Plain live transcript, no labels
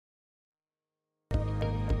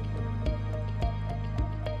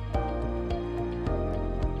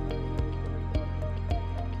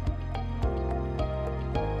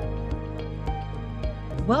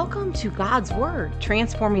Welcome to God's Word,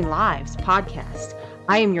 Transforming Lives podcast.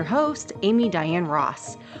 I am your host, Amy Diane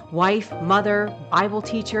Ross, wife, mother, Bible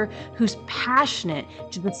teacher, who's passionate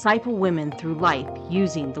to disciple women through life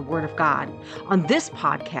using the Word of God. On this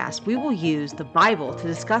podcast, we will use the Bible to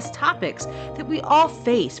discuss topics that we all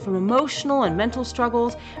face, from emotional and mental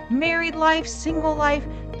struggles, married life, single life,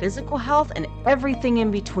 physical health, and everything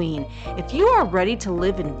in between. If you are ready to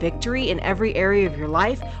live in victory in every area of your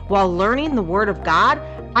life while learning the Word of God,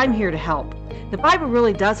 I'm here to help. The Bible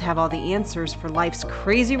really does have all the answers for life's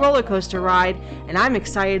crazy roller coaster ride, and I'm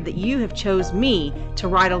excited that you have chose me to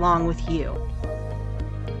ride along with you.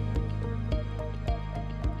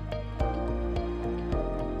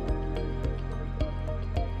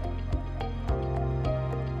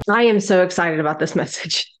 I am so excited about this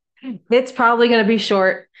message. It's probably going to be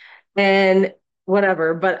short and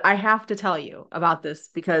whatever, but I have to tell you about this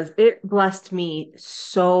because it blessed me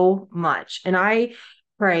so much. And I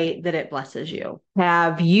pray that it blesses you.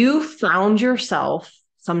 Have you found yourself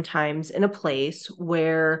sometimes in a place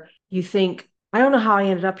where you think, I don't know how I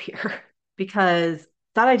ended up here because I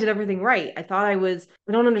thought I did everything right. I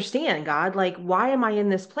don't understand, God. Like, why am I in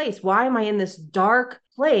this place? Why am I in this dark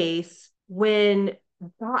place when I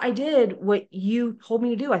thought I did what you told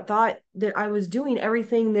me to do? I thought that I was doing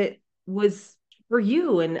everything that was for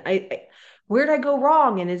you. And where did I go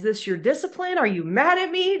wrong? And is this your discipline? Are you mad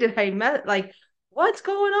at me? What's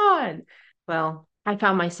going on? Well, I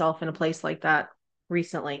found myself in a place like that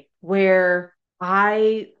recently where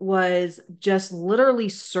I was just literally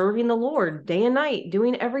serving the Lord day and night,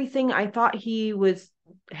 doing everything I thought he was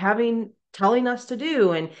telling us to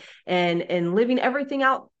do, and living everything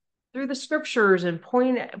out through the scriptures, and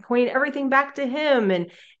pointing everything back to him,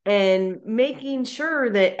 and making sure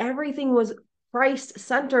that everything was Christ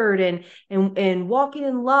centered, and walking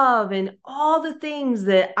in love, and all the things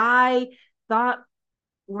that I thought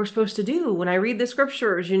we're supposed to do when I read the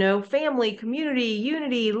scriptures, family, community,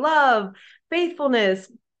 unity, love,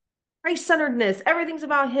 faithfulness, Christ-centeredness, everything's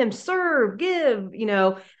about him, serve, give,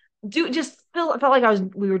 felt like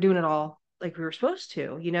we were doing it all like we were supposed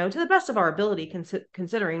to the best of our ability,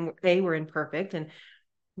 considering A, we're imperfect, and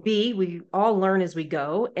B, we all learn as we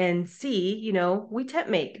go, and C, we temp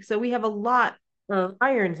make. So we have a lot of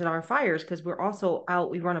irons in our fires because we're also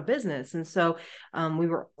out, we run a business. And so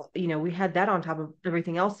we had that on top of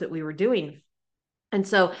everything else that we were doing. And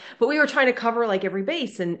so, but we were trying to cover like every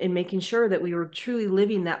base, and making sure that we were truly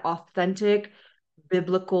living that authentic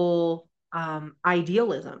biblical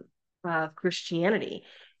idealism of Christianity.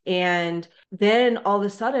 And then all of a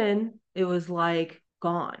sudden it was like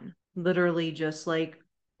gone, literally, just like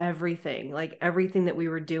everything that we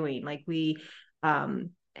were doing, like we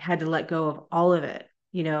had to let go of all of it.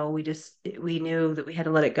 We knew that we had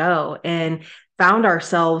to let it go, and found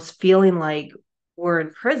ourselves feeling like we're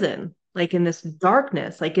in prison, like in this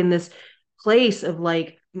darkness, like in this place of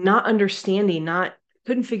like not understanding, not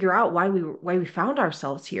couldn't figure out why we found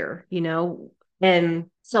ourselves here. And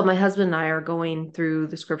so my husband and I are going through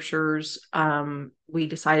the scriptures. We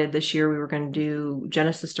decided this year we were going to do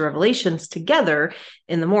Genesis to Revelations together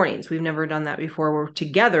in the mornings. We've never done that before. We're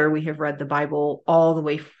together. We have read the Bible all the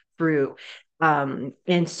way through.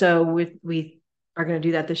 And so we are going to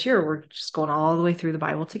do that this year. We're just going all the way through the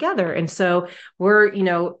Bible together. And so we're,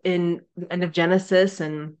 in the end of Genesis,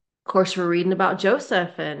 and of course we're reading about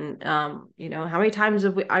Joseph, and how many times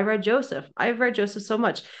I read Joseph? I've read Joseph so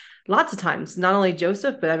much. Lots of times, not only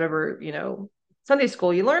Joseph, but I remember, Sunday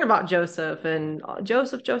school, you learn about Joseph, and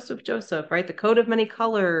Joseph, right? The coat of many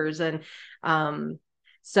colors. And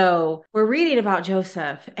so we're reading about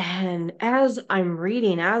Joseph. And as I'm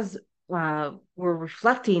reading, as we're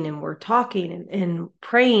reflecting, and we're talking, and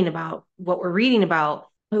praying about what we're reading about,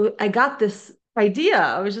 I got this idea.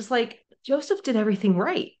 I was just like, Joseph did everything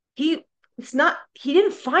right. He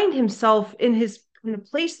didn't find himself in the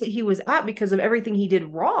place that he was at because of everything he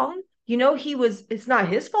did wrong. It's not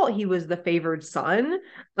his fault he was the favored son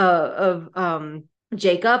of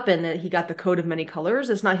Jacob, and that he got the coat of many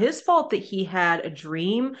colors. It's not his fault that he had a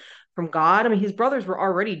dream from God. I mean, his brothers were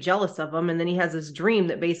already jealous of him, and then he has this dream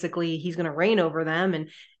that basically he's going to reign over them. And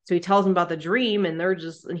so he tells them about the dream, and I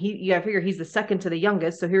figure he's the second to the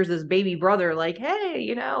youngest. So here's this baby brother, like,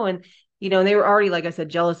 hey, and they were already, like I said,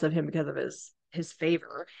 jealous of him because of his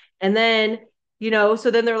favor. And then so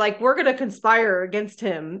then they're like, we're going to conspire against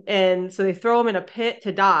him. And so they throw him in a pit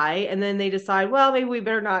to die. And then they decide, well, maybe we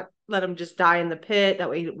better not let him just die in the pit. That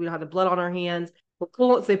way we don't have the blood on our hands.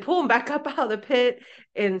 So they pull him back up out of the pit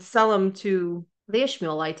and sell him to the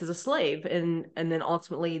Ishmaelites as a slave. And then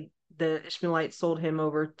ultimately the Ishmaelites sold him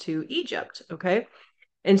over to Egypt. Okay.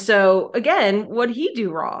 And so again, what did he do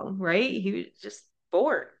wrong? Right. He was just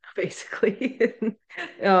born, basically.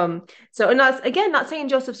 um, so, and not again, not saying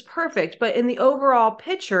Joseph's perfect, but in the overall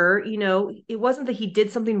picture, it wasn't that he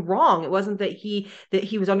did something wrong. It wasn't that he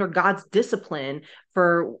was under God's discipline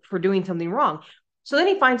for doing something wrong. So then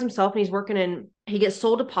he finds himself and he's working in, he gets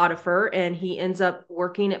sold to Potiphar and he ends up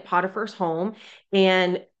working at Potiphar's home.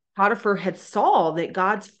 And Potiphar had saw that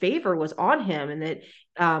God's favor was on him and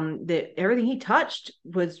that everything he touched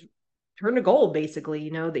was turned to gold, basically,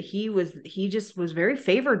 that he just was very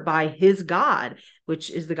favored by his God,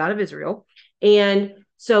 which is the God of Israel. And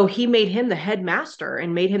so he made him the headmaster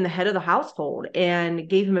and made him the head of the household and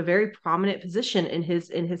gave him a very prominent position in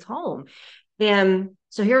his home. And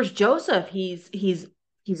so here's Joseph. He's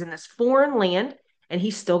in this foreign land and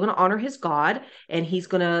he's still going to honor his God and he's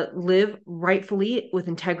going to live rightfully with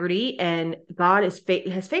integrity and God has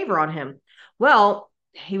favor on him. Well,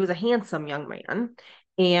 he was a handsome young man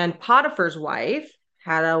and Potiphar's wife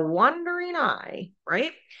had a wandering eye,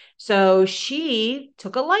 right? So she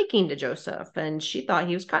took a liking to Joseph and she thought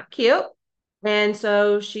he was kind of cute. And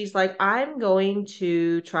so she's like, I'm going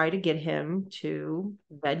to try to get him to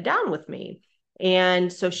bed down with me.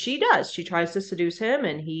 And so she does. She tries to seduce him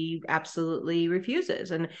and he absolutely refuses.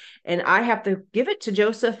 And I have to give it to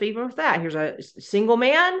Joseph even with that. Here's a single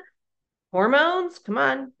man, hormones, come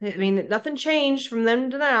on. I mean, nothing changed from then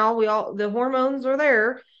to now. The hormones are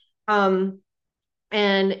there. Um,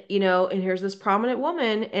 and here's this prominent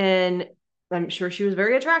woman, and I'm sure she was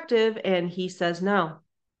very attractive, and he says no.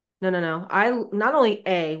 No, no, no. I not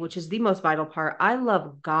only which is the most vital part, I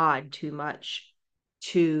love God too much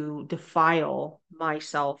to defile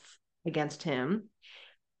myself against him.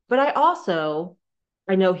 But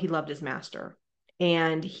I know he loved his master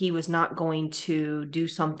and he was not going to do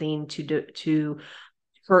something to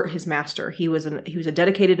hurt his master. He was a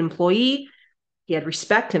dedicated employee. He had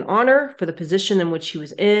respect and honor for the position in which he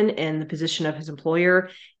was in and the position of his employer,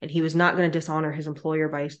 and he was not going to dishonor his employer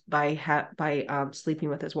by sleeping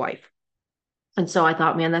with his wife. And so I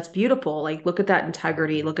thought, man, that's beautiful. Like, look at that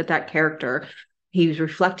integrity, look at that character. He was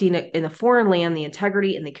reflecting in a foreign land the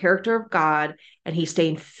integrity and the character of God, and he's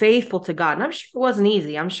staying faithful to God. And I'm sure it wasn't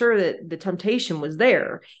easy. I'm sure that the temptation was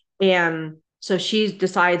there. And so she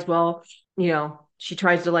decides, well, she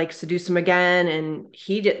tries to like seduce him again, and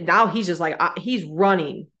now he's just like he's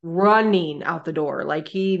running out the door, like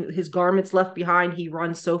his garments left behind. He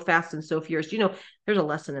runs so fast and so furious. There's a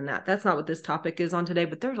lesson in that. That's not what this topic is on today,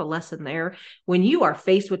 but there's a lesson there. When you are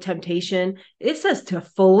faced with temptation, it says to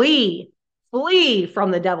flee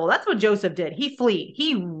from the devil. That's what Joseph did.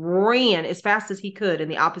 He ran as fast as he could in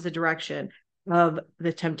the opposite direction of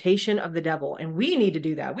the temptation of the devil. And we need to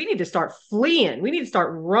do that. We need to start fleeing. We need to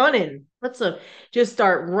start running. Let's just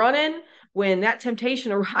start running when that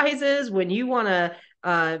temptation arises, when you want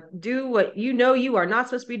to do what you are not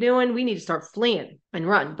supposed to be doing. We need to start fleeing and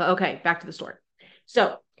run. But okay, back to the story.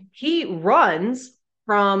 So he runs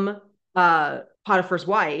from Potiphar's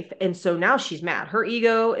wife, and so now she's mad. Her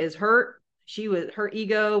ego is hurt. Her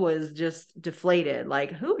ego was just deflated.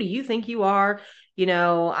 Like, who do you think you are?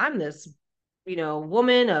 I'm this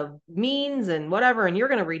woman of means and whatever, and you're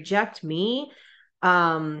going to reject me.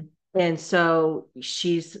 And so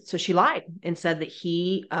she lied and said that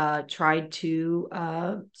he tried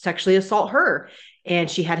to sexually assault her,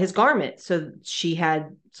 and she had his garment. So she had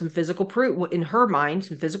some physical proof in her mind,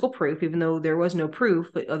 some physical proof, even though there was no proof,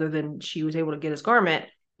 but other than she was able to get his garment.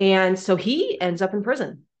 And so he ends up in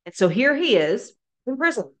prison. And so here he is in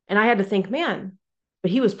prison. And I had to think, man, but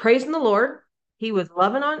he was praising the Lord. He was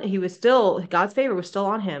God's favor was still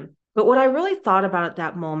on him. But what I really thought about at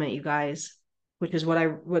that moment, you guys, which is what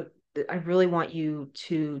I really want you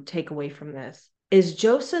to take away from this, is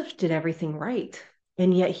Joseph did everything right.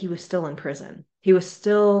 And yet he was still in prison. He was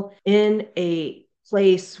still in a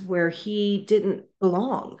place where he didn't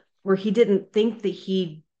belong, where he didn't think that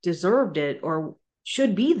he deserved it or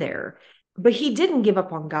should be there. But he didn't give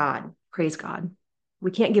up on God. Praise God.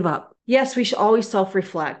 We can't give up. Yes, we should always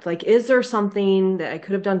self-reflect. Like, is there something that I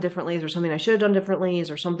could have done differently? Is there something I should have done differently? Is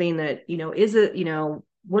there something that, is it,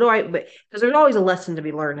 what do but because there's always a lesson to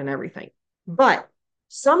be learned in everything. But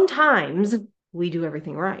sometimes we do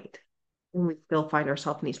everything right and we still find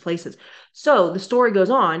ourselves in these places. So the story goes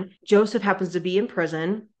on. Joseph happens to be in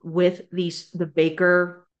prison with the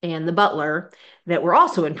baker and the butler that were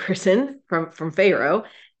also in prison from Pharaoh.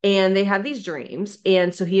 And they have these dreams.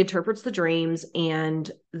 And so he interprets the dreams and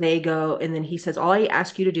they go, and then he says, all I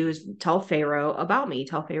ask you to do is tell Pharaoh about me,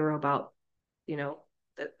 tell Pharaoh about,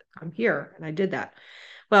 that I'm here. And I did that.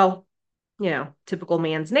 Well, typical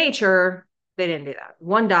man's nature, they didn't do that.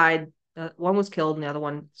 One died, one was killed, and the other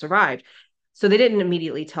one survived. So they didn't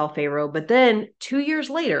immediately tell Pharaoh. But then 2 years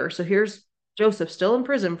later, so here's Joseph still in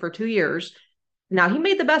prison for 2 years. Now he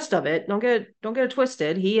made the best of it. Don't get it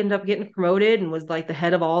twisted. He ended up getting promoted and was like the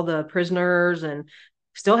head of all the prisoners and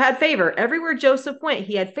still had favor. Everywhere Joseph went,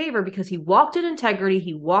 he had favor because he walked in integrity,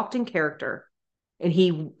 he walked in character, and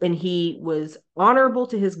he was honorable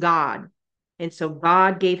to his God. And so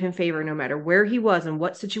God gave him favor no matter where he was and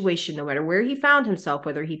what situation, no matter where he found himself,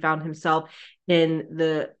 whether he found himself in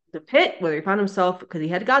the pit, whether he found himself because he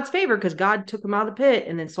had God's favor, because God took him out of the pit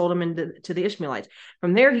and then sold him into to the Ishmaelites.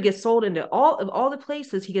 From there, he gets sold into all the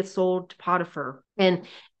places. He gets sold to Potiphar, and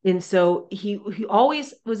so he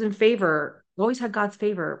always was in favor, always had God's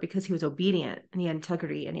favor because he was obedient and he had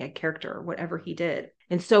integrity and he had character, whatever he did.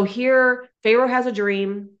 And so here, Pharaoh has a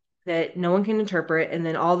dream that no one can interpret, and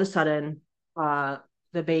then all of a sudden, uh,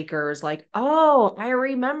 the baker is like, "Oh, I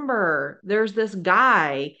remember. There's this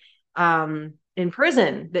guy in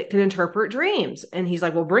prison that can interpret dreams," and he's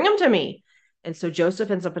like, "Well, bring him to me." And so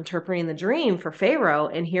Joseph ends up interpreting the dream for Pharaoh,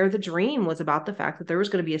 and here the dream was about the fact that there was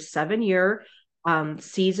going to be a 7 year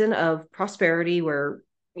season of prosperity where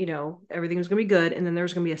everything was going to be good, and then there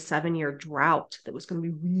was going to be a 7 year drought that was going to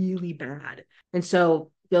be really bad. And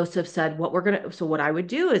so Joseph said, what I would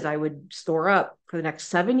do is I would store up for the next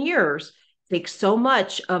 7 years, take so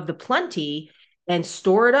much of the plenty and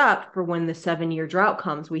store it up for when the 7 year drought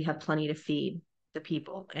comes, we have plenty to feed the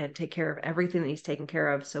people and take care of everything that he's taken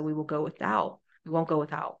care of. So we won't go without.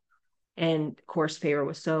 And of course, Pharaoh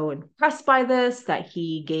was so impressed by this that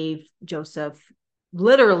he gave Joseph,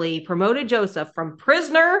 literally promoted Joseph from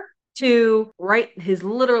prisoner to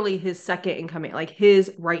his second in command, like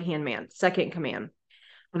his right hand man, second in command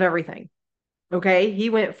of everything. Okay. He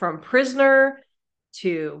went from prisoner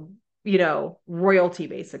to, royalty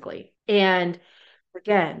basically. And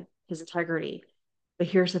again, his integrity. But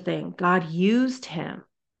here's the thing, God used him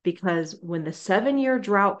because when the 7 year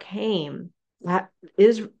drought came, that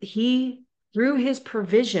is, he, through his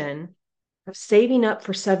provision of saving up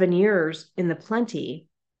for 7 years in the plenty,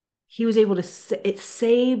 he was able to, it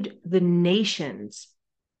saved the nations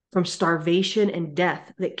from starvation and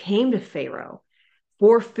death that came to Pharaoh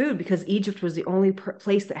for food, because Egypt was the only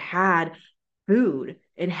place that had food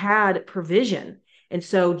and had provision. And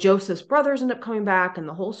so Joseph's brothers end up coming back and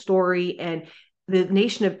the whole story, and the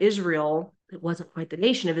nation of Israel, it wasn't quite the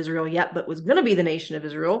nation of Israel yet, but was going to be the nation of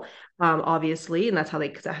Israel, obviously. And that's how they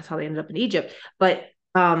ended up in Egypt. But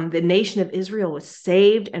the nation of Israel was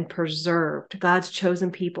saved and preserved, God's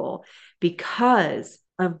chosen people, because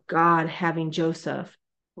of God having Joseph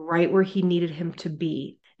right where he needed him to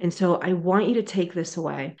be. And so I want you to take this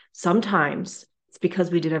away. Sometimes it's because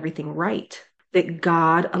we did everything right that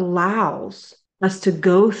God allows us to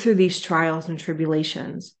go through these trials and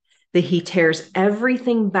tribulations, that he tears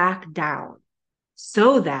everything back down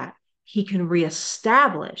so that he can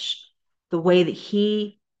reestablish the way that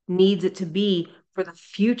he needs it to be for the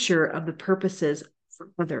future of the purposes for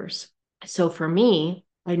others. So for me,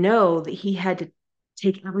 I know that he had to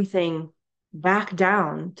take everything back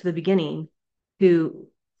down to the beginning to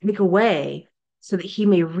take away so that he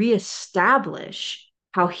may reestablish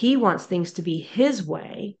how he wants things to be his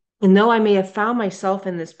way. And though I may have found myself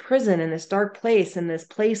in this prison, in this dark place, in this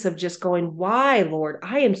place of just going, why, Lord?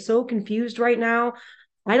 I am so confused right now.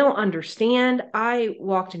 I don't understand. I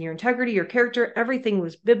walked in your integrity, your character. Everything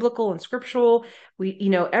was biblical and scriptural.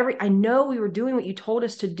 I know we were doing what you told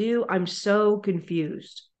us to do. I'm so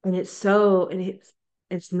confused. And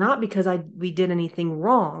it's not because we did anything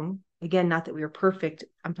wrong. Again, not that we were perfect.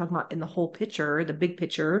 I'm talking about in the whole picture, the big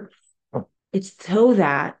picture. It's so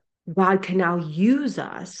that God can now use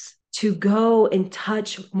us to go and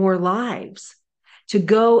touch more lives, to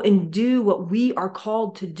go and do what we are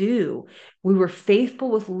called to do. We were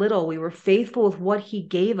faithful with little. We were faithful with what he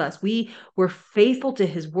gave us. We were faithful to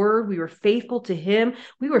his word. We were faithful to him.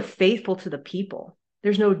 We were faithful to the people.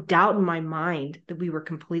 There's no doubt in my mind that we were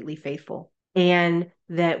completely faithful, and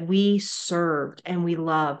that we served and we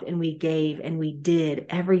loved and we gave and we did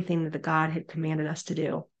everything that the God had commanded us to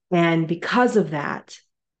do. And because of that,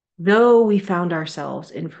 though we found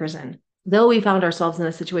ourselves in prison, though we found ourselves in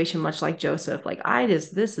a situation much like Joseph, like I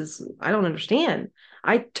don't understand.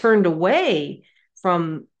 I turned away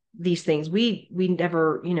from these things. We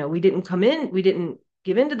never, we didn't come in, we didn't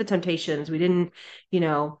give in to the temptations. We didn't,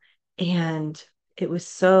 and it was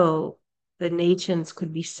so the nations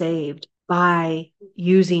could be saved by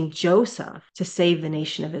using Joseph to save the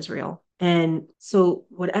nation of Israel. And so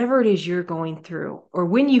whatever it is you're going through, or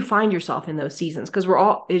when you find yourself in those seasons, because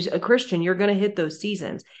as a Christian, you're going to hit those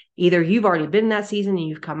seasons. Either you've already been in that season and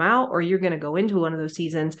you've come out, or you're going to go into one of those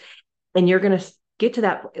seasons and you're going to get to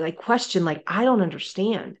that question, like, I don't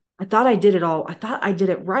understand. I thought I did it all. I thought I did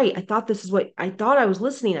it right. I thought this is what I thought. I was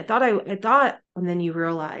listening. I thought, and then you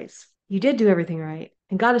realize you did do everything right.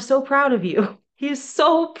 And God is so proud of you. He is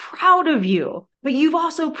so proud of you. But you've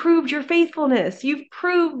also proved your faithfulness. You've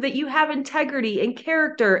proved that you have integrity and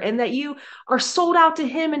character and that you are sold out to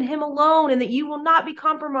Him and Him alone, and that you will not be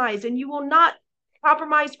compromised and you will not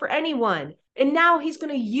compromise for anyone. And now He's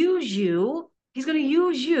going to use you. He's going to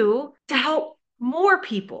use you to help more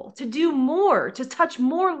people, to do more, to touch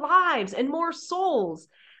more lives and more souls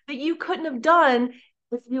that you couldn't have done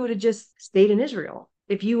if you would have just stayed in Israel,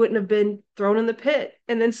 if you wouldn't have been thrown in the pit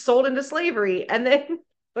and then sold into slavery and then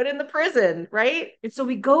put in the prison, right? And so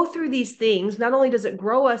we go through these things. Not only does it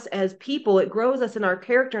grow us as people, it grows us in our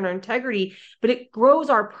character and our integrity, but it grows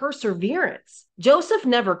our perseverance. Joseph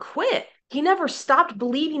never quit. He never stopped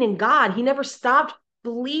believing in God. He never stopped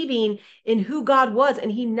believing in who God was,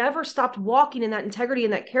 and he never stopped walking in that integrity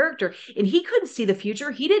and that character. And he couldn't see the future.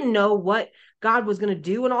 He didn't know what God was going to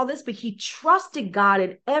do and all this, but he trusted God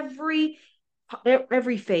in every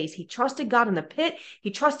phase. He trusted God in the pit. He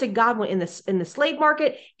trusted God when in the slave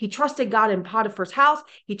market. He trusted God in Potiphar's house.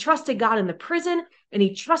 He trusted God in the prison, and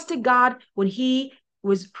he trusted God when he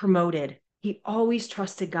was promoted. He always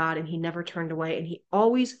trusted God, and he never turned away, and he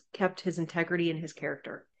always kept his integrity and his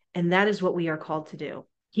character. And that is what we are called to do.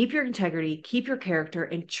 Keep your integrity, keep your character,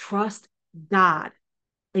 and trust God,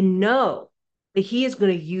 and know that He is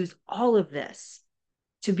going to use all of this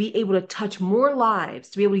to be able to touch more lives,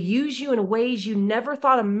 to be able to use you in ways you never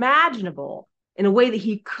thought imaginable, in a way that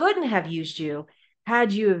He couldn't have used you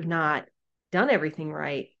had you have not done everything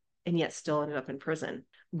right and yet still ended up in prison.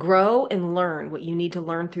 Grow and learn what you need to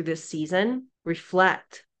learn through this season.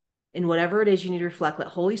 Reflect in whatever it is you need to reflect. Let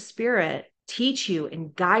Holy Spirit teach you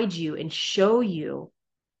and guide you and show you,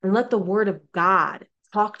 and let the Word of God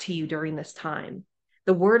talk to you during this time.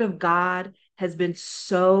 The Word of God has been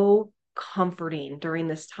so comforting during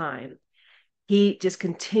this time. He just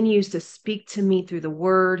continues to speak to me through the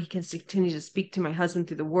Word. He continues to speak to my husband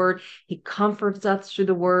through the Word. He comforts us through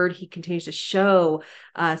the Word. He continues to show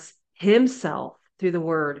us Himself through the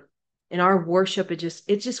Word. And our worship,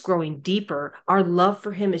 it's just growing deeper. Our love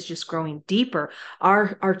for Him is just growing deeper.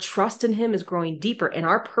 Our trust in Him is growing deeper. And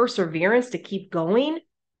our perseverance to keep going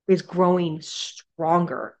is growing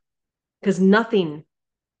stronger. Because nothing,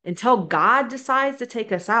 until God decides to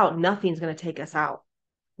take us out, nothing's going to take us out.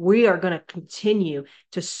 We are going to continue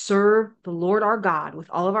to serve the Lord our God with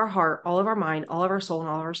all of our heart, all of our mind, all of our soul, and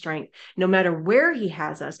all of our strength. No matter where He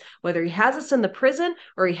has us, whether He has us in the prison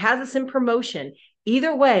or He has us in promotion,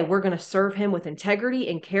 either way, we're going to serve Him with integrity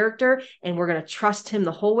and character, and we're going to trust Him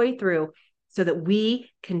the whole way through, so that we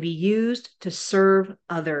can be used to serve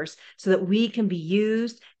others, so that we can be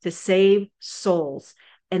used to save souls.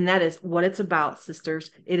 And that is what it's about, sisters.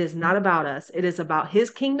 It is not about us. It is about His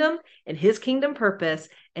kingdom and His kingdom purpose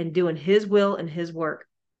and doing His will and His work.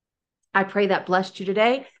 I pray that blessed you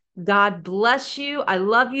today. God bless you. I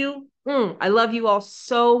love you. I love you all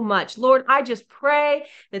so much. Lord, I just pray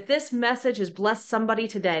that this message has blessed somebody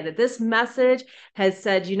today, that this message has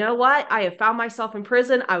said, you know what? I have found myself in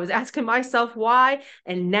prison. I was asking myself why.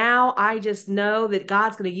 And now I just know that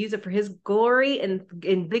God's going to use it for His glory, and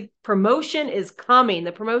big promotion is coming.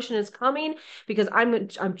 The promotion is coming because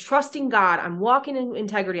I'm trusting God. I'm walking in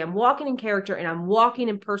integrity. I'm walking in character, and I'm walking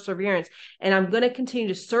in perseverance. And I'm going to continue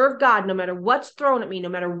to serve God no matter what's thrown at me, no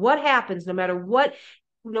matter what happens, no matter what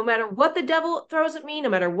the devil throws at me, no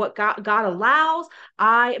matter what God allows.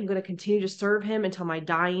 I am going to continue to serve Him until my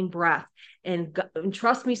dying breath. And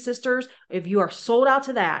trust me, sisters, if you are sold out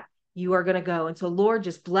to that, you are going to go. And so, Lord,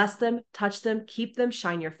 just bless them, touch them, keep them,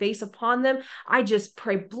 shine your face upon them. I just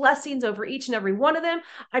pray blessings over each and every one of them.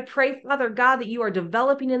 I pray, Father God, that you are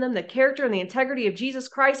developing in them the character and the integrity of Jesus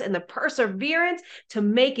Christ and the perseverance to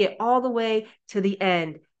make it all the way to the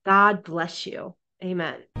end. God bless you.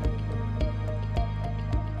 Amen.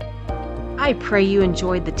 I pray you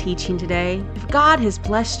enjoyed the teaching today. If God has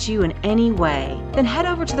blessed you in any way, then head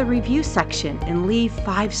over to the review section and leave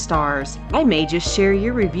 5 stars. I may just share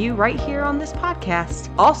your review right here on this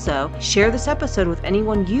podcast. Also, share this episode with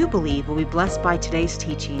anyone you believe will be blessed by today's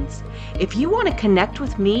teachings. If you want to connect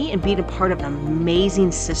with me and be a part of an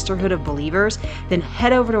amazing sisterhood of believers, then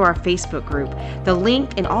head over to our Facebook group. The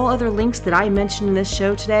link and all other links that I mentioned in this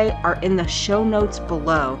show today are in the show notes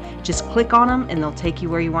below. Just click on them and they'll take you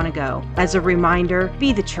where you want to go. As a reminder,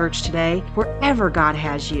 be the church today, wherever God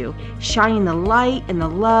has you, shining the light and the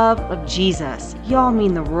love of Jesus. Y'all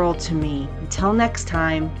mean the world to me. Until next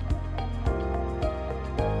time.